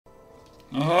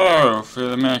Hello,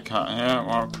 Phil the Meerkat here.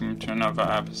 Welcome to another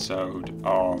episode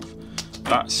of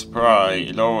Let's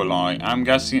Spray Lorelai. I'm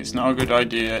guessing it's not a good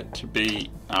idea to be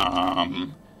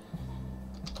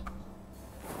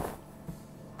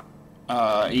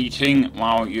eating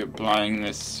while you're playing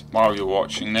this, while you're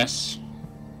watching this.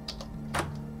 I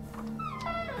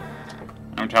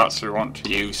don't actually want to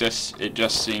use this. It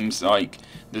just seems like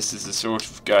this is the sort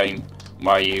of game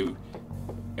where you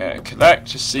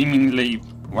collect a seemingly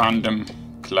random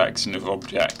collection of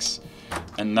objects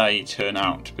and they turn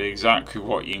out to be exactly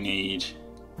what you need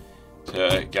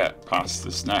to get past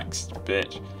this next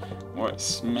bit,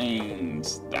 which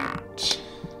means that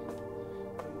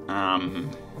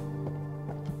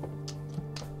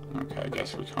okay, I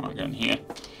guess we can't get in here,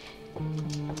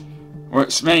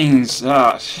 which means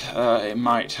that it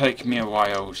might take me a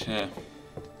while to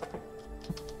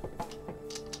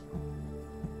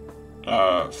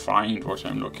find what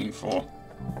I'm looking for.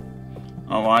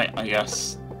 Alright, I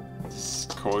guess this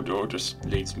corridor just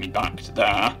leads me back to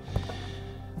there.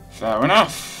 Fair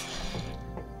enough.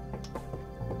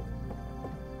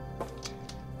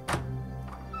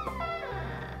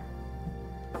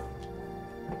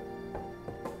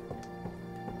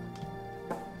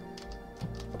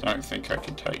 Don't think I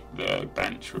could take the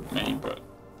bench with me, but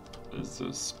there's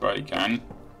a spray can.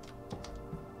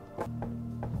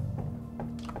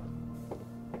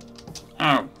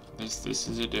 Oh, this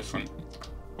is a different.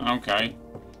 Okay,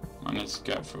 let's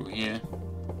get through here.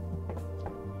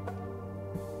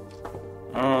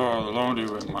 Oh, the laundry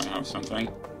room might have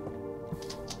something.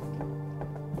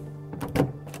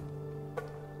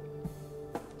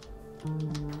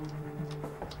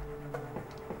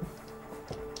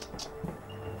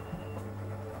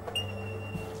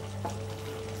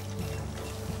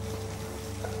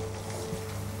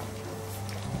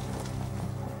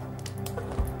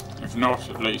 If not,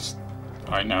 at least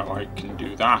I know I can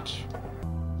do that.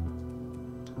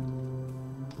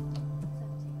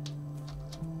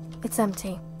 It's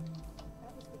empty.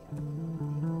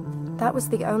 That was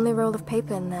the only roll of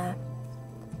paper in there.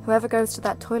 Whoever goes to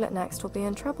that toilet next will be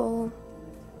in trouble.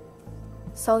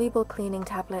 Soluble cleaning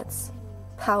tablets.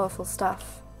 Powerful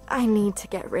stuff. I need to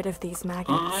get rid of these maggots.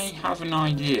 I have an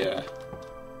idea.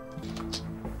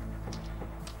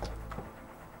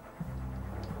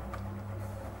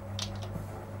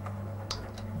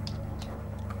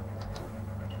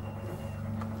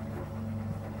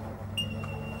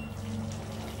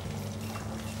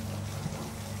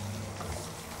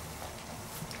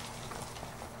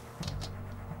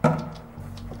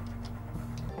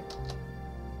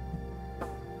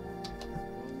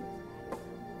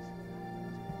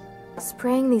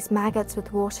 Spraying these maggots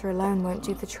with water alone won't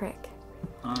do the trick.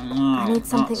 I need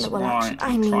something that will actually.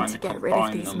 I need to get rid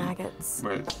of these maggots.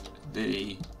 With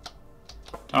the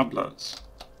tablets.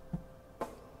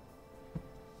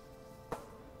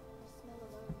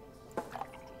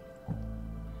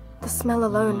 The smell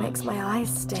alone makes my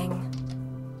eyes sting.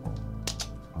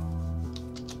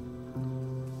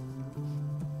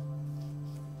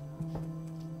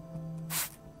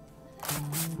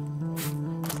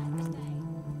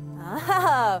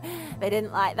 Oh, they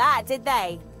didn't like that, did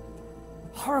they?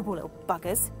 Horrible little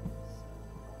buggers.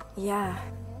 Yeah.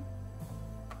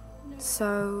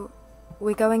 So,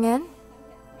 we going in?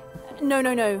 No.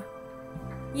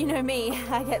 You know me,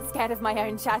 I get scared of my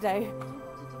own shadow.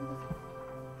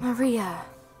 Maria,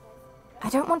 I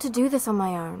don't want to do this on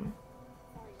my own.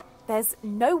 There's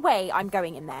no way I'm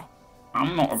going in there.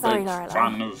 I'm not a Sorry, big Lorelai.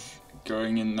 fan of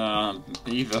going in there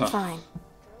either. Fine.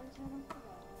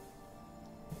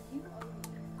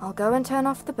 I'll go and turn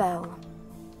off the bell.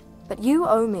 But you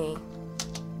owe me.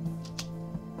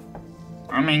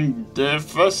 I mean,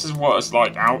 this is what it's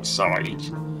like outside.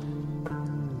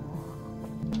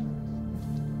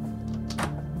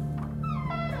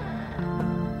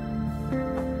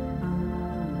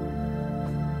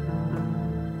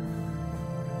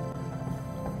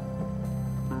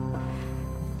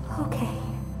 Okay.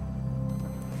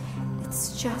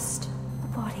 It's just a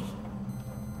body.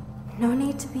 No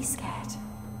need to be scared.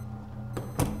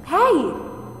 Hey!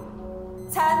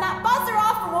 Turn that buzzer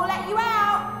off and we'll let you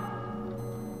out!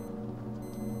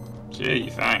 Gee,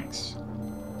 thanks.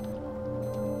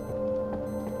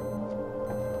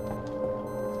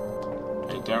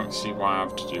 I don't see why I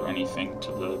have to do anything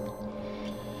to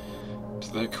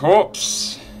the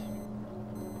corpse.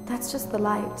 That's just the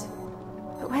light.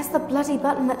 But where's the bloody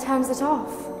button that turns it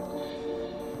off?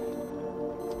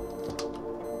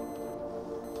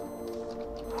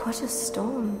 What a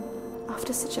storm.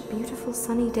 After such a beautiful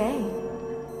sunny day.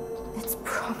 It's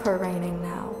proper raining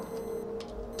now.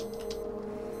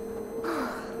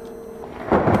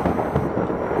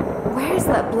 Where Where's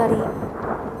that bloody...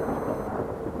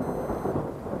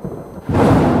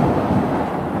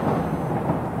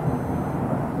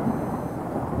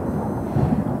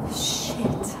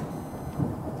 Shit.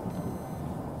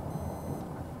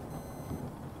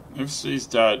 If she's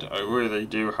dead, I really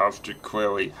do have to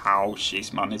query how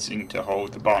she's managing to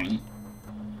hold the button.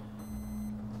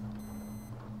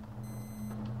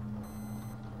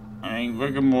 I mean,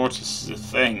 rigor mortis is a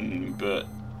thing, but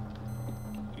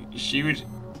she would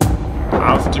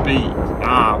have to be...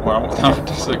 Ah, well, that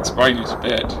does explain it a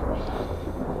bit.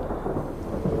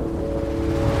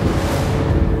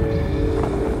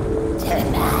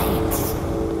 Tonight,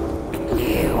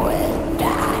 you will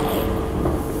die.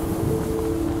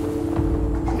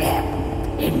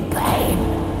 In pain,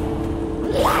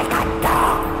 like a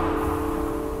dog.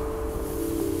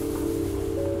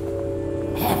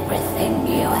 Everything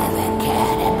you ever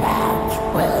cared about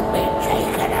will be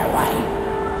taken away.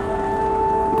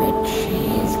 But she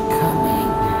is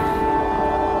coming.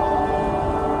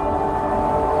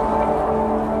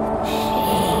 She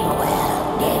will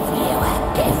give you a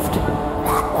gift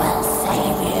that will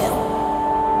save you.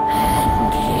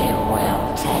 And you will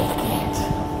take it.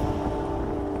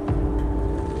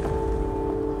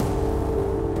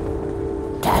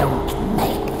 Don't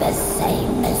make the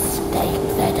same mistake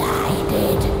that I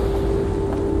did.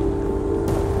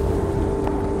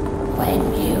 When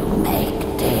you make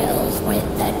deals with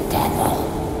the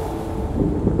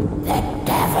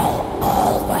devil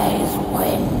always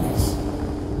wins.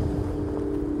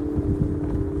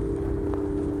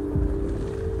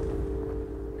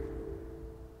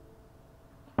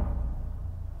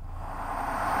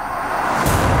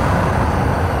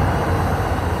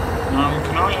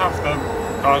 Can I have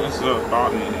the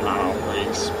button now,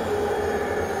 please?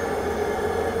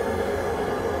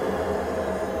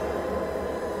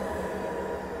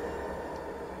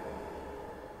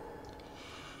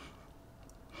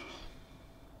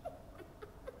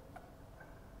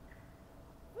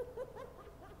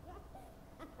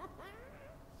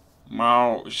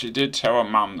 Well, she did tell her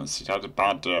mum that she'd had a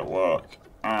bad day at work.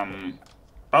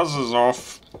 Buzzer's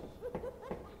off.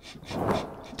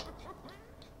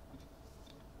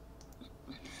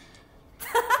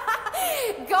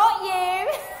 Got you!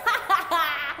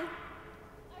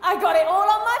 I got it all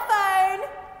on my phone.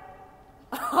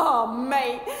 Oh,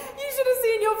 mate, you should have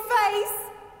seen your face.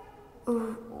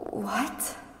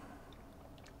 What?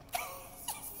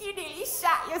 You nearly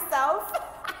shat yourself.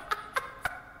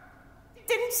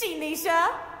 Didn't she, Nisha?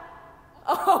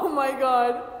 Oh my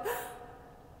god.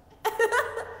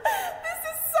 This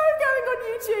is so going on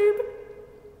YouTube.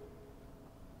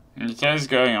 It is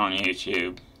going on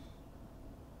YouTube.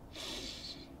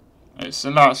 It's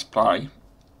the last play.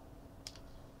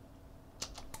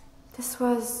 This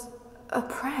was a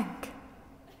prank.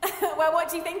 Well, what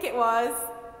do you think it was?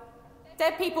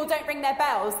 Dead people don't ring their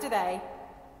bells, do they?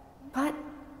 But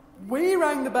We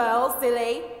rang the bell,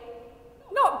 silly.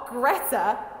 Not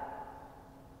Greta.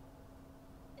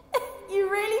 You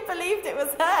really believed it was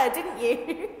her, didn't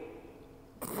you?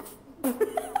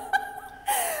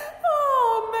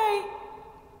 Oh, mate.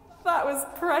 That was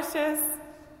precious.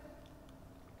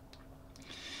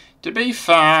 To be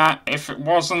fair, if it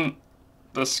wasn't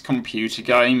this computer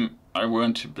game, I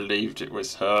wouldn't have believed it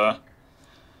was her.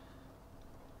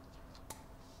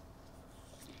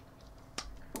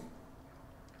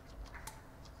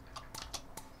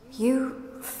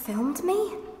 you filmed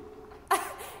me?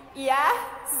 Yeah,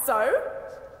 so?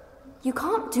 You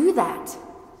can't do that.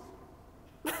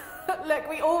 Look,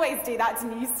 we always do that to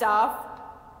new staff.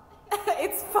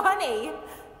 It's funny.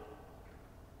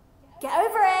 Get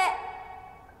over it.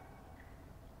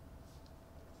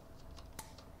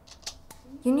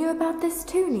 You knew about this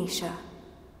too, Nisha?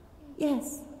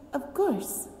 Yes, of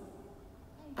course.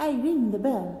 I ring the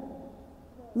bell.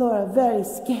 Laura very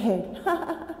scared.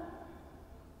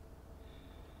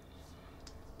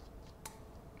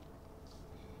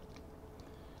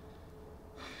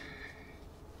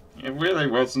 It really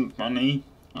wasn't funny,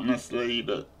 honestly,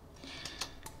 but...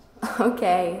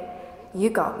 Okay,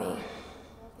 you got me.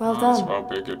 Well Might as done. well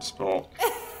be a good sport.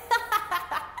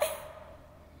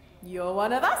 You're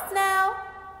one of us now.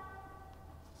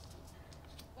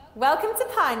 Welcome to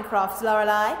Pinecroft,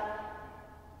 Lorelai.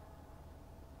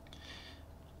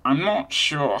 I'm not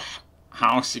sure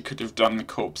how she could have done the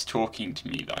corpse talking to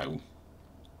me, though.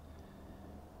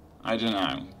 I don't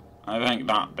know. I think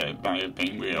that bit may have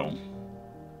been real.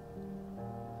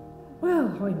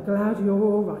 Well, I'm glad you're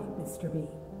all right, Mr. B.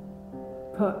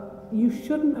 But you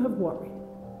shouldn't have worried.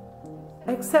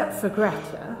 Except for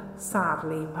Greta,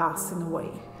 sadly passing away.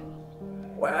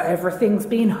 Well, everything's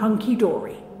been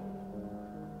hunky-dory.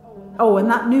 Oh, and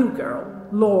that new girl,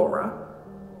 Laura.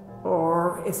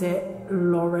 Or is it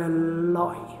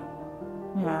Lorelai?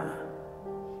 Yeah,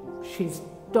 she's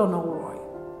done all right.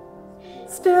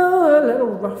 Still a little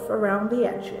rough around the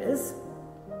edges.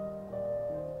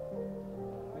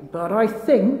 But I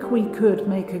think we could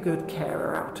make a good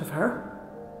carer out of her.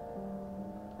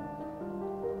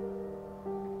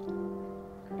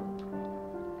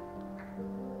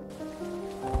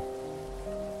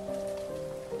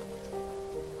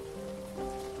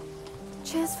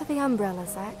 Cheers for the umbrella,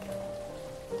 Zach.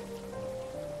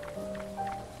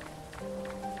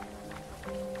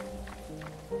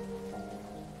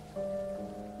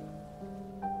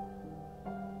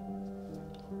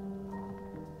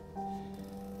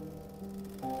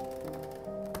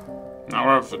 Now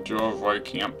I have the joy of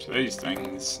waking up to these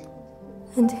things.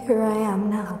 And here I am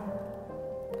now.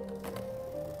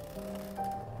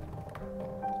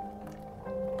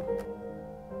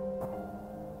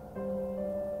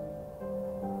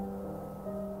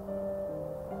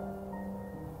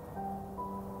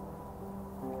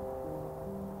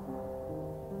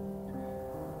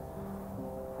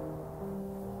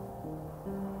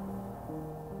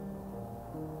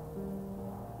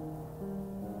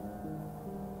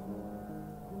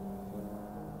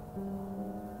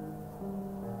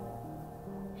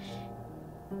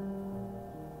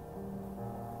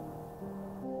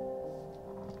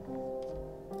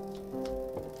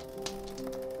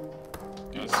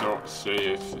 Let's sort of see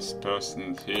if this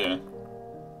person's here.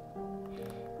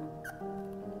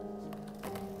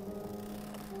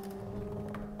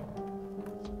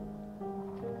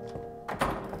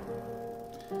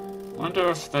 Wonder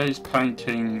if these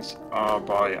paintings are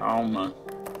by Alma.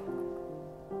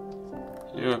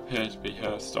 You appear to be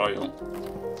her style.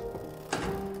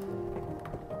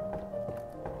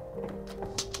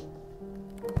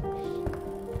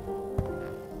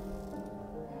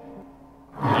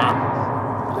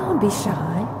 Don't be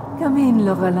shy. Come in,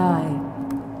 Lorelai.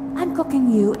 I'm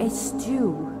cooking you a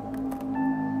stew.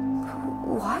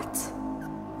 What?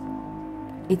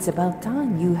 It's about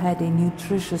time you had a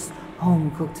nutritious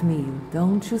home-cooked meal,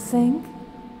 don't you think?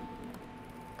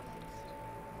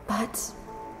 But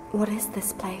what is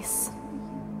this place?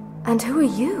 And who are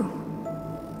you?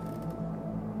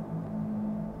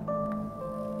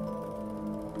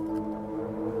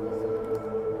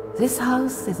 This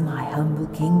house is my humble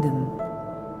kingdom.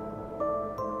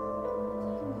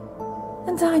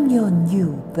 And I'm your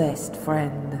new best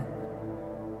friend.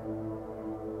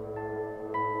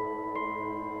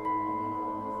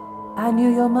 I knew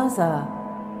your mother.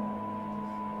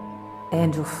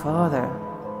 And your father.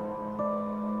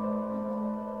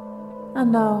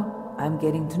 And now I'm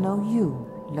getting to know you,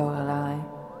 Lorelai.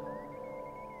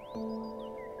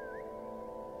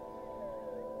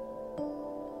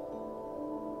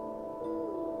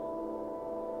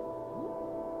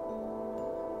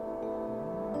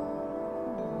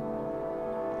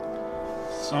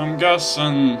 So I'm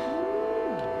guessing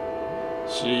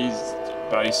she's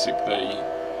basically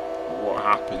what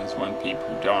happens when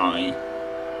people die.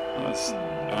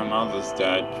 Her mother's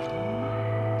dead,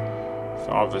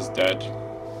 father's dead,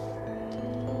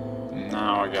 and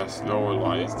now I guess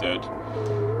Lorelai is dead.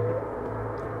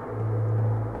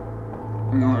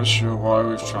 I'm not sure why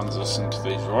we've transitioned to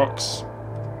these rocks.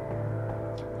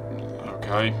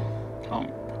 Okay,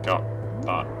 can't pick up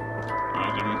that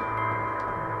item.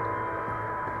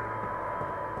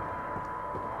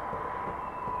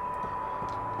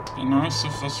 It'd be nice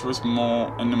if this was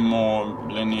more in a more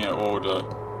linear order.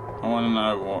 I want to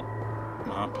know what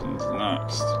happens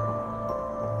next.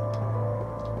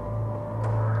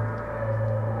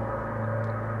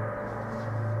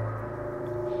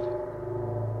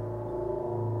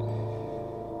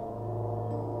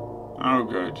 Oh,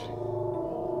 good.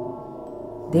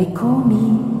 They call me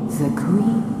the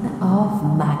Queen of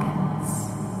Maggots.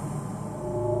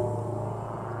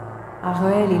 I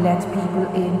rarely let people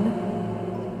in.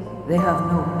 They have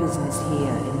no business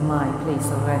here in my place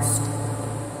of rest.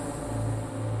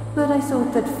 But I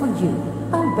thought that for you,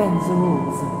 I'll bend the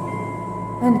rules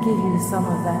and give you some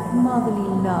of that motherly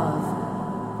love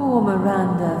poor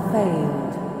Miranda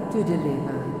failed to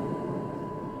deliver.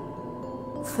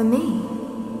 For me?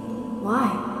 Why?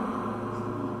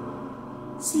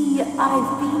 See,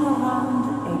 I've been around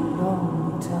a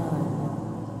long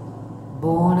time.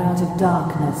 Born out of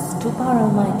darkness to burrow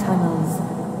my tunnels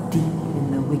deep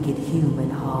in the wicked human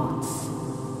hearts.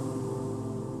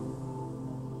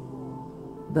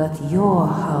 But your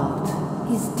heart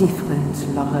is different,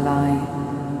 Lorelai,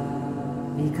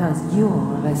 because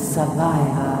you're a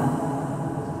survivor.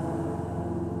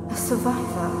 A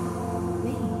survivor?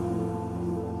 Me?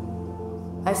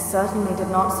 I certainly did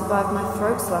not survive my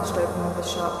throat slashed open with a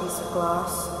sharp piece of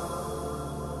glass.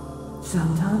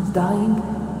 Sometimes dying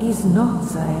is not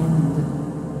the end.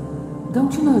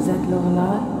 Don't you know that,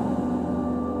 Lorelai?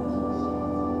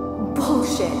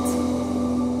 Bullshit!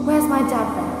 Where's my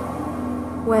dad then?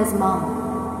 Where's Mum?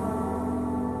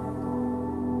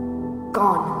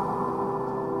 Gone.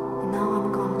 And now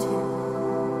I'm gone too.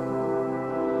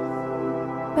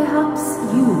 Perhaps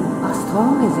you are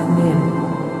stronger than them.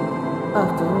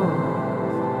 After all,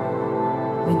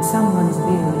 when someone's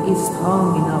will is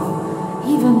strong enough,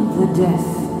 even the death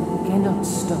cannot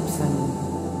stop them.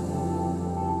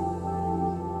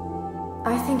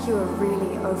 I think you are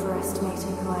really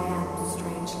overestimating who I am,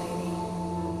 strange lady.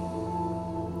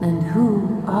 And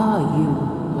who are you,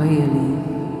 really?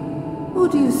 Who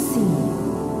do you see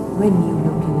when you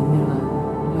look in the mirror,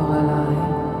 Lorelai?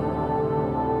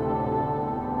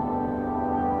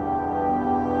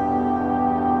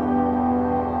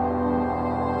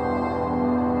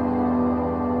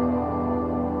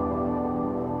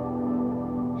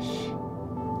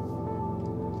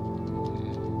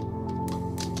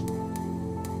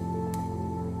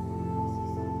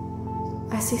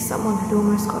 I see someone who'd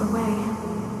almost got away.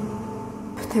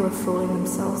 But they were fooling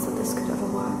themselves that this could ever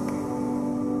work.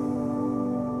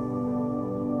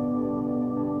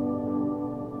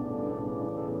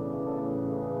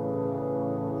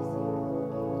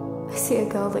 I see a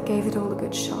girl that gave it all a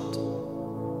good shot.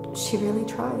 She really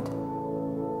tried.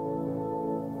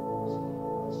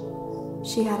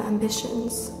 She had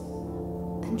ambitions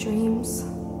and dreams.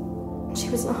 And she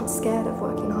was not scared of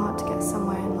working hard to get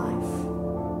somewhere in life.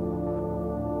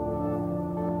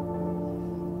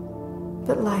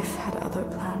 But life had other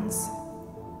plans.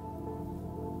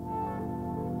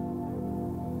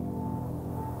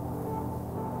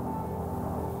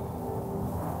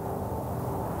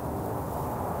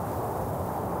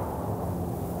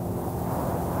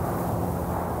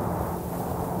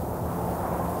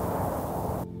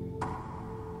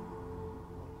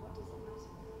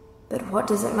 But what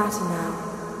does it matter now?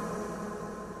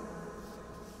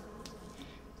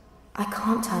 I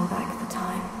can't turn back the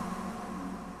time.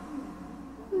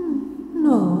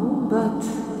 No, but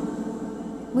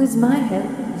with my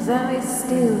help, there is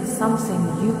still something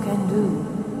you can do.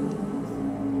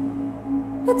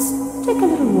 Let's take a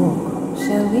little walk,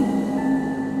 shall we?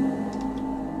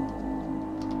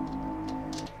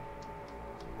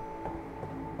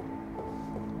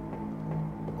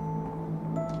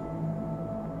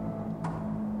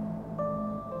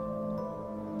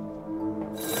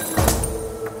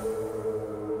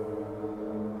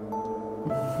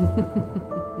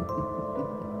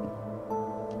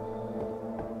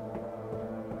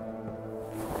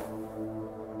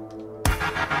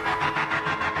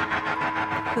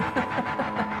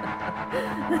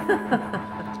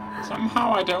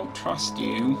 Somehow I don't trust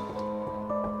you.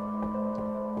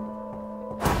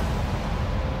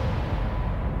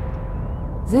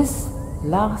 This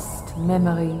last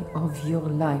memory of your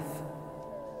life.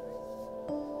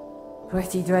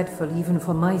 Pretty dreadful even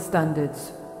for my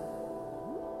standards.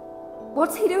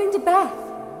 What's he doing to Beth?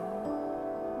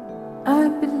 I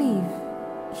believe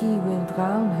he will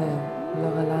drown her,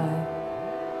 Lorelai.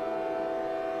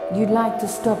 You'd like to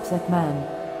stop that man,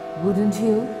 wouldn't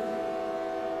you?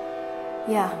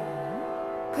 Yeah.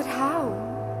 But how?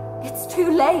 It's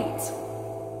too late.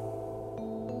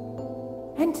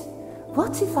 And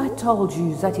what if I told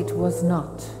you that it was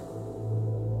not?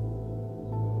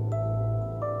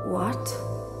 What?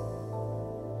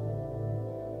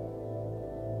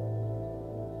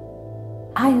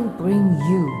 I'll bring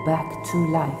you back to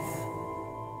life.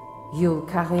 You'll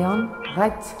carry on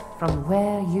right from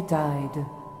where you died.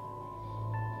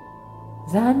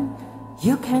 Then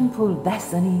you can pull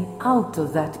Bethany out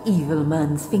of that evil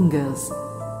man's fingers.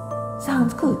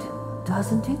 Sounds good,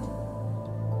 doesn't it?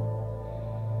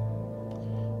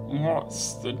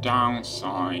 What's the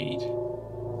downside?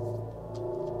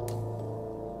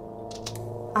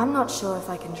 I'm not sure if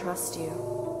I can trust you.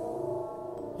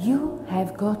 You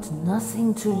have got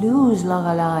nothing to lose,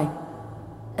 Lorelai.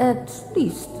 At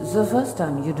least the first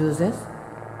time you do this.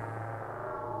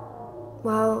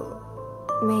 Well,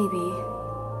 maybe.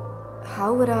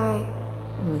 How would I...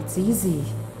 Oh, it's easy.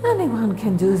 Anyone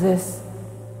can do this.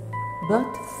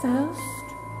 But first,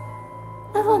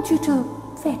 I want you to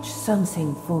fetch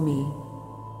something for me.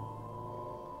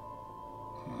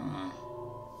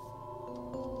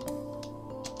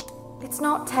 It's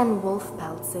not 10 wolf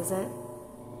pelts, is it?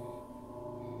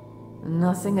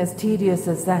 Nothing as tedious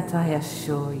as that, I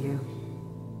assure you.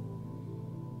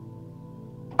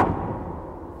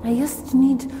 I just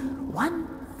need one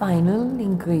final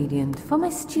ingredient for my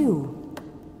stew.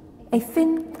 A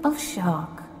fin of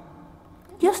shark.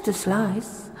 Just a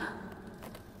slice.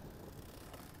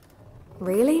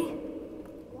 Really?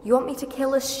 You want me to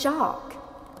kill a shark?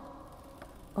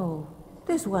 Oh,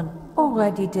 there's one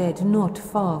already dead not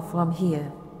far from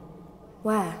here.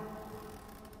 Where?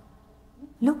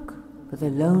 Look for the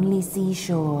lonely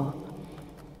seashore.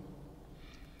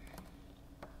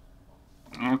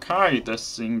 Okay, this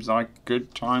seems like a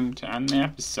good time to end the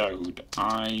episode.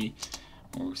 I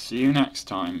will see you next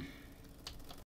time.